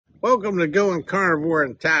Welcome to Going Carnivore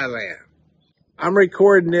in Thailand. I'm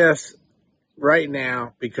recording this right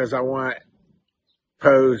now because I want to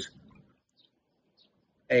pose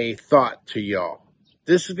a thought to y'all.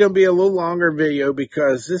 This is going to be a little longer video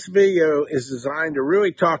because this video is designed to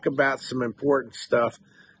really talk about some important stuff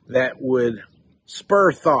that would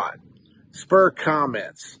spur thought, spur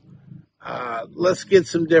comments. Let's get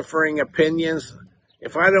some differing opinions.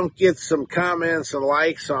 If I don't get some comments and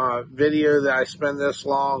likes on a video that I spend this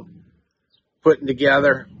long putting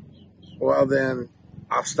together, well, then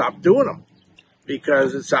I'll stop doing them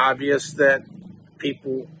because it's obvious that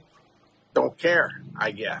people don't care, I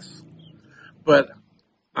guess. But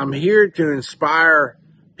I'm here to inspire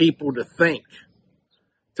people to think,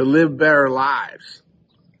 to live better lives,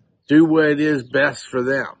 do what it is best for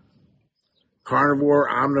them. Carnivore,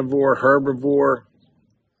 omnivore, herbivore.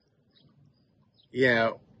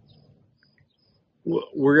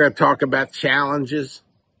 We're going to talk about challenges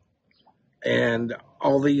and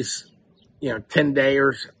all these,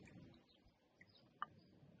 10-dayers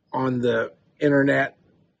on the internet.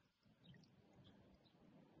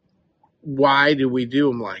 Why do we do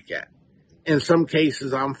them like that? In some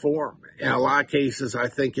cases, I'm for them. In a lot of cases, I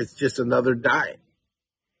think it's just another diet.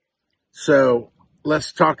 So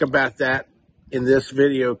let's talk about that in this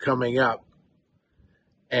video coming up.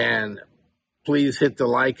 And please hit the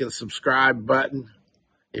like and subscribe button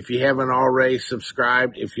if you haven't already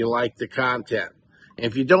subscribed, if you like the content. And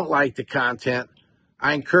if you don't like the content,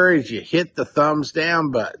 I encourage you, hit the thumbs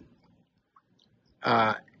down button.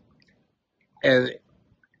 I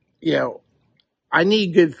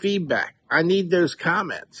need good feedback. I need those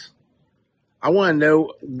comments. I want to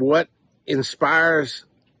know what inspires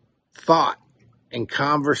thought and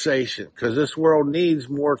conversation, because this world needs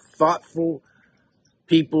more thoughtful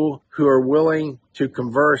people who are willing to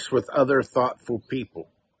converse with other thoughtful people.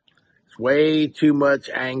 It's way too much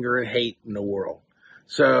anger and hate in the world.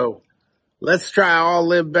 So let's try all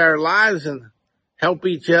live better lives and help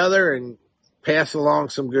each other and pass along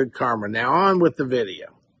some good karma. Now on with the video.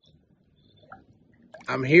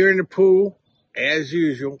 I'm here in the pool as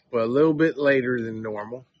usual, but a little bit later than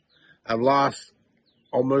normal. I've lost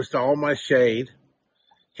almost all my shade,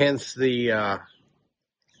 hence the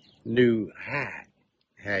new hat.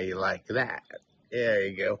 How you like that? There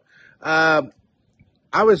you go.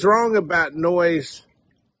 I was wrong about Noi's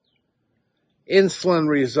insulin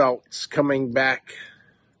results coming back.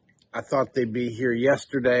 I thought they'd be here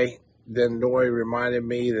yesterday. Then Noi reminded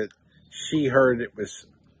me that she heard it was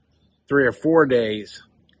 3 or 4 days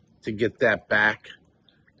to get that back.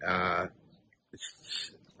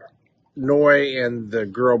 Noi and the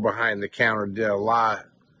girl behind the counter did a lot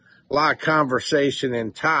of conversation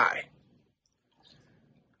in Thai.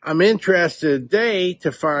 I'm interested today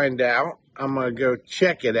to find out. I'm going to go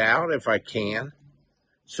check it out if I can.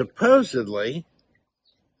 Supposedly,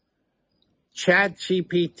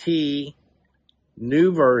 ChatGPT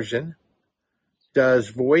new version does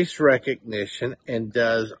voice recognition and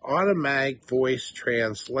does automatic voice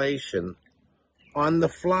translation on the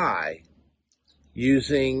fly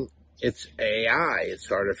using its AI,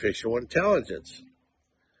 its artificial intelligence.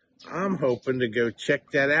 I'm hoping to go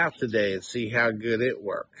check that out today and see how good it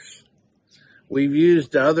works. We've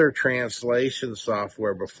used other translation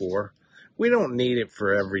software before. We don't need it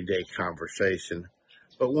for everyday conversation.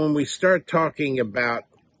 But when we start talking about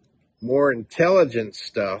more intelligent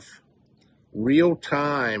stuff, real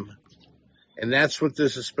time, and that's what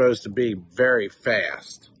this is supposed to be, very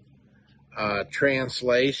fast.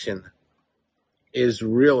 Translation is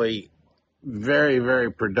really very,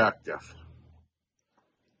 very productive.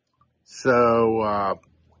 So,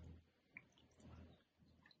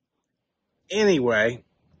 anyway,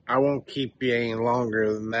 I won't keep you any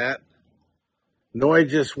longer than that. Noi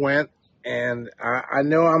just went, and I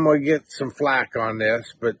know I'm going to get some flack on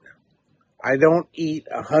this, but I don't eat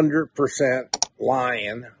 100%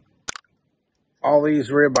 lion. All these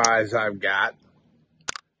ribeyes I've got.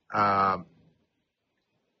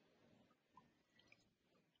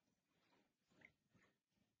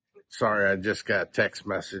 Sorry, I just got a text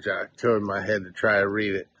message. I turned my head to try to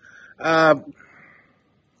read it.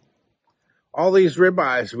 All these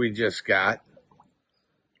ribeyes we just got,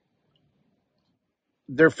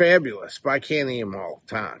 they're fabulous, but I can't eat them all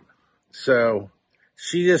the time. So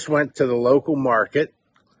she just went to the local market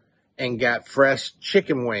and got fresh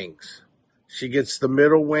chicken wings. She gets the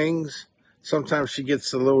middle wings. Sometimes she gets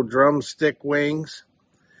the little drumstick wings,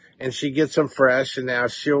 and she gets them fresh, and now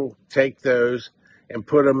she'll take those and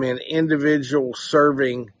put them in individual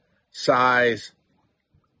serving size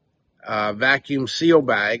vacuum seal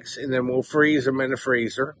bags, and then we'll freeze them in the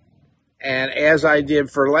freezer. And as I did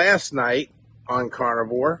for last night on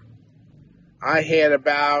Carnivore, I had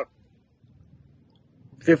about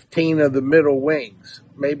 15 of the middle wings,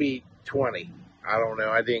 maybe 20. I don't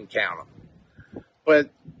know. I didn't count them.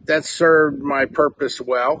 But that served my purpose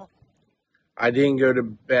well. I didn't go to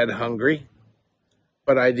bed hungry,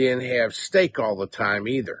 but I didn't have steak all the time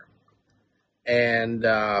either. And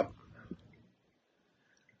there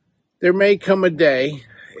may come a day,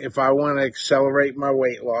 if I want to accelerate my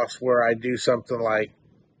weight loss, where I do something like,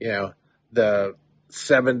 the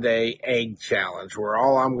 7-day egg challenge, where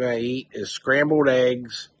all I'm going to eat is scrambled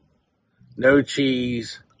eggs, no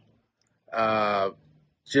cheese,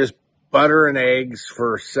 just butter and eggs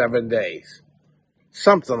for 7 days.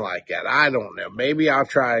 Something like that. I don't know. Maybe I'll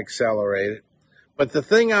try accelerate it. But the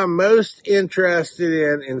thing I'm most interested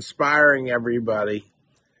in inspiring everybody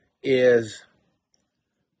is,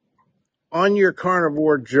 on your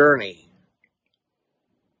carnivore journey,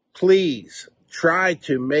 please try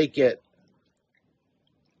to make it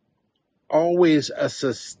always a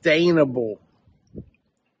sustainable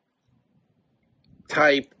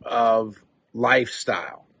type of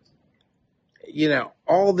lifestyle.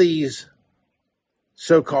 All these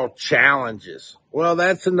so-called challenges. Well,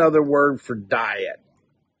 that's another word for diet.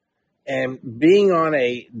 And being on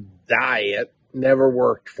a diet never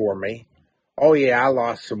worked for me. Oh yeah, I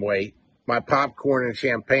lost some weight. My popcorn and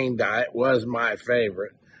champagne diet was my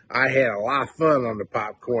favorite. I had a lot of fun on the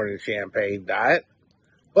popcorn and champagne diet,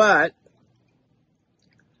 but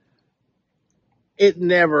it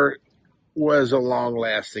never was a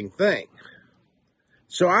long-lasting thing.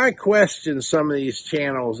 So I question some of these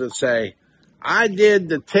channels that say, I did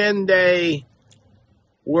the 10-day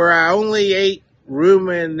where I only ate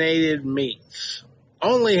ruminated meats,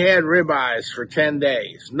 only had ribeyes for 10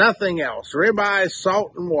 days, nothing else, ribeyes,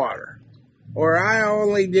 salt, and water. Or I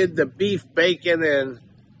only did the beef, bacon,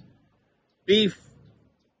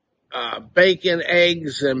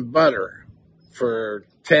 eggs, and butter for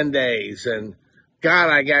 10 days, and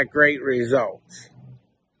God, I got great results.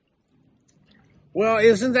 Well,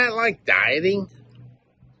 isn't that like dieting?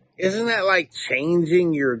 Isn't that like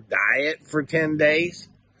changing your diet for 10 days?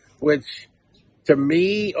 Which, to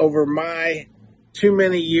me, over my too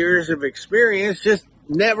many years of experience, just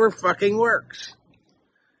never fucking works.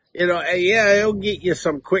 Yeah, it'll get you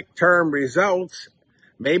some quick term results.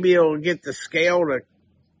 Maybe it'll get the scale to,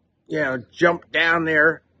 jump down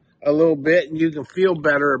there a little bit and you can feel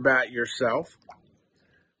better about yourself.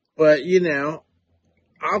 But,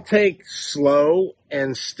 I'll take slow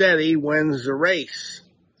and steady wins the race.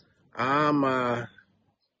 I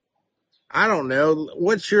don't know.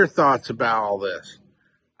 What's your thoughts about all this?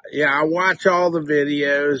 Yeah, I watch all the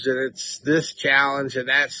videos and it's this challenge and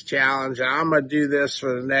that's challenge. And I'm going to do this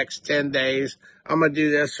for the next 10 days. I'm going to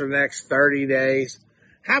do this for the next 30 days.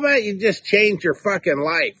 How about you just change your fucking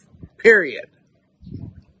life? Period.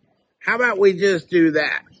 How about we just do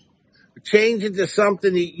that? Change it to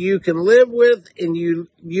something that you can live with and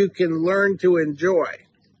you can learn to enjoy.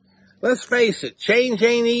 Let's face it, change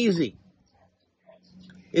ain't easy.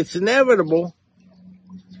 It's inevitable,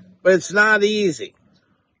 but it's not easy.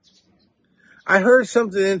 I heard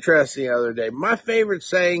something interesting the other day. My favorite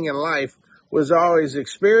saying in life was always,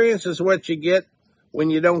 experience is what you get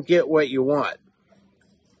when you don't get what you want.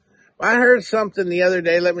 I heard something the other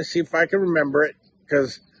day. Let me see if I can remember it,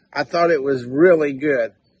 because I thought it was really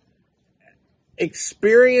good.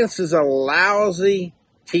 Experience is a lousy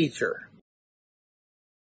teacher.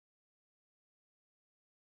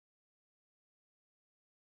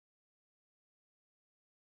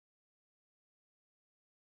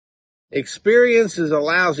 Experience is a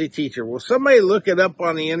lousy teacher. Will somebody look it up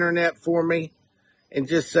on the internet for me and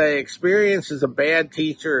just say experience is a bad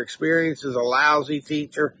teacher, experience is a lousy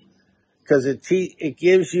teacher? Because it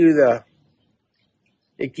gives you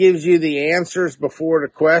the answers before the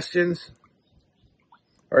questions,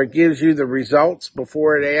 or it gives you the results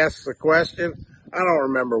before it asks the question. I don't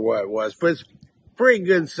remember what it was, but it's a pretty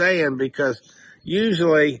good saying, because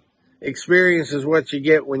usually experience is what you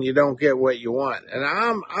get when you don't get what you want. And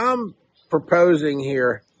I'm proposing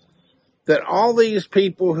here that all these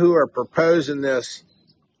people who are proposing this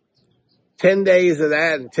 10 days of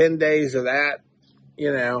that and 10 days of that,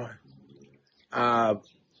 I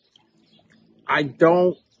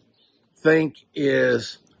don't think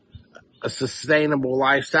is a sustainable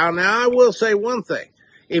lifestyle. Now, I will say one thing.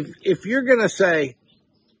 If you're going to say,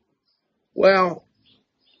 well,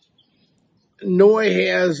 Noi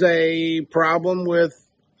has a problem with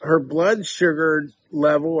her blood sugar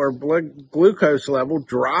level or blood glucose level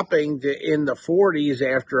dropping in the 40s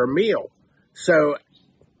after a meal. So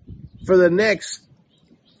for the next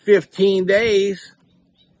 15 days,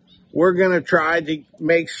 we're going to try to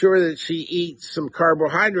make sure that she eats some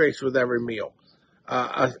carbohydrates with every meal.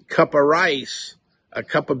 A cup of rice, a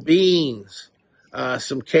cup of beans,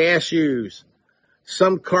 some cashews,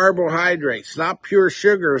 some carbohydrates, not pure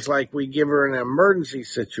sugars like we give her in an emergency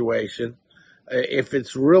situation. If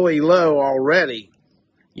it's really low already,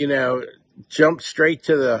 jump straight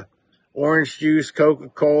to the orange juice,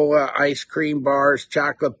 Coca-Cola, ice cream bars,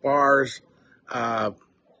 chocolate bars,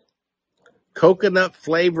 coconut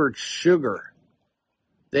flavored sugar.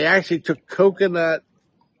 They actually took coconut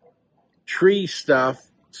tree stuff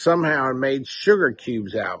somehow and made sugar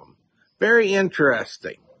cubes out of them. Very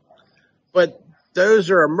interesting. But those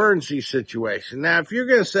are emergency situations. Now, if you're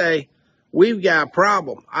going to say, we've got a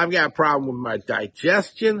problem, I've got a problem with my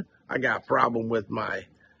digestion, I got a problem with my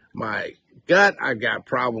gut, I've got a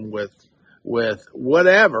problem with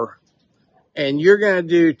whatever, and you're going to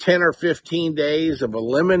do 10 or 15 days of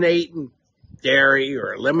eliminating dairy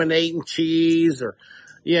or eliminating cheese or,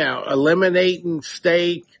 eliminating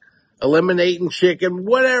steak, eliminating chicken,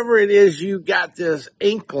 whatever it is, you got this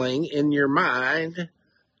inkling in your mind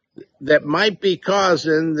that might be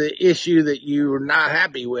causing the issue that you're not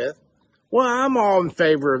happy with. Well, I'm all in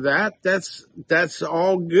favor of that. That's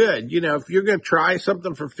all good. If you're going to try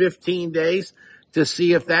something for 15 days to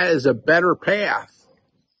see if that is a better path,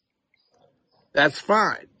 that's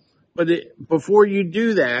fine. But before you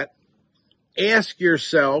do that, ask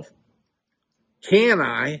yourself,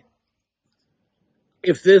 if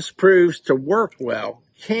this proves to work well,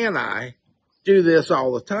 can I do this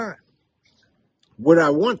all the time? Would I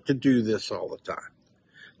want to do this all the time?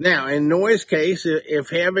 Now, in Noy's case, if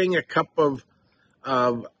having a cup of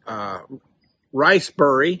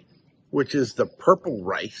riceberry, which is the purple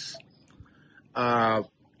rice,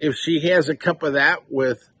 if she has a cup of that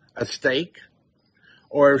with a steak,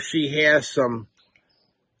 or if she has some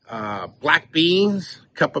black beans,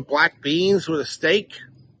 cup of black beans with a steak,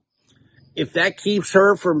 if that keeps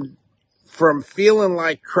her from feeling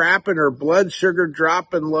like crap and her blood sugar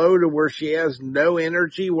dropping low to where she has no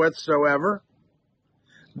energy whatsoever,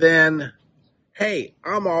 then, hey,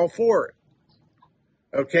 I'm all for it.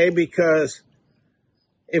 Okay, because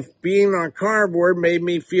if being on carnivore made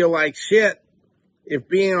me feel like shit, if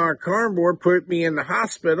being on carnivore put me in the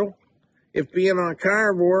hospital, if being on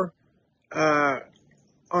carnivore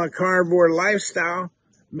lifestyle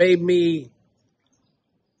made me,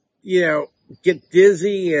 get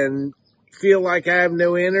dizzy and feel like I have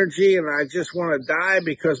no energy and I just want to die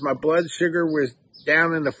because my blood sugar was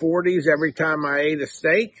down in the 40s every time I ate a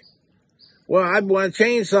steak, well, I'd want to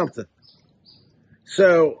change something.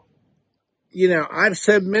 So, I've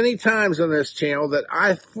said many times on this channel that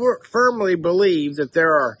I firmly believe that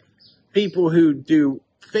there are people who do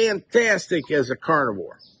fantastic as a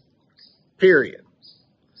carnivore, period.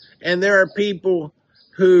 And there are people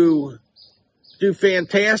who do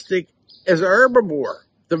fantastic as an herbivore,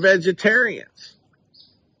 the vegetarians.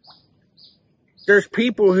 There's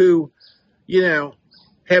people who,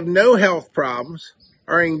 have no health problems,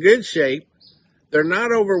 are in good shape, they're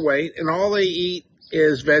not overweight, and all they eat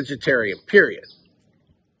is vegetarian, period.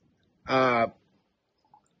 I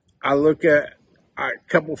look at a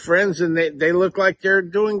couple friends and they look like they're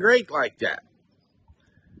doing great like that.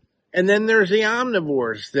 And then there's the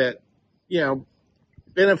omnivores that,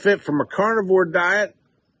 benefit from a carnivore diet,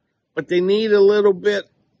 but they need a little bit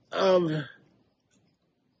of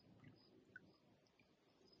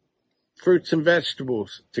fruits and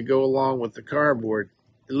vegetables to go along with the carnivore,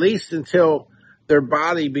 at least until their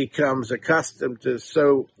body becomes accustomed to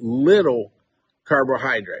so little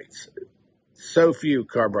carbohydrates, so few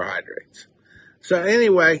carbohydrates. So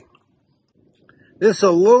anyway, this is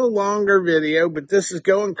a little longer video, but this is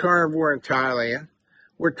Going Carnivore in Thailand.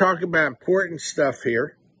 We're talking about important stuff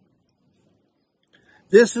here.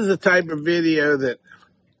 This is the type of video that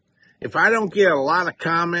if I don't get a lot of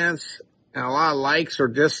comments and a lot of likes or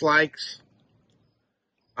dislikes,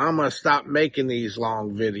 I'm going to stop making these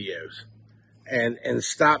long videos and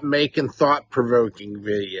stop making thought-provoking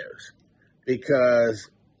videos,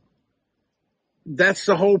 because that's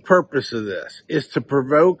the whole purpose of this, is to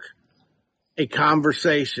provoke a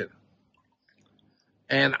conversation.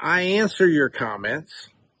 And I answer your comments.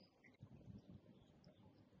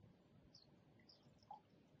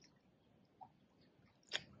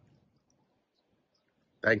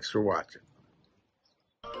 Thanks for watching.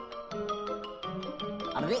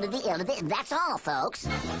 That's all, folks.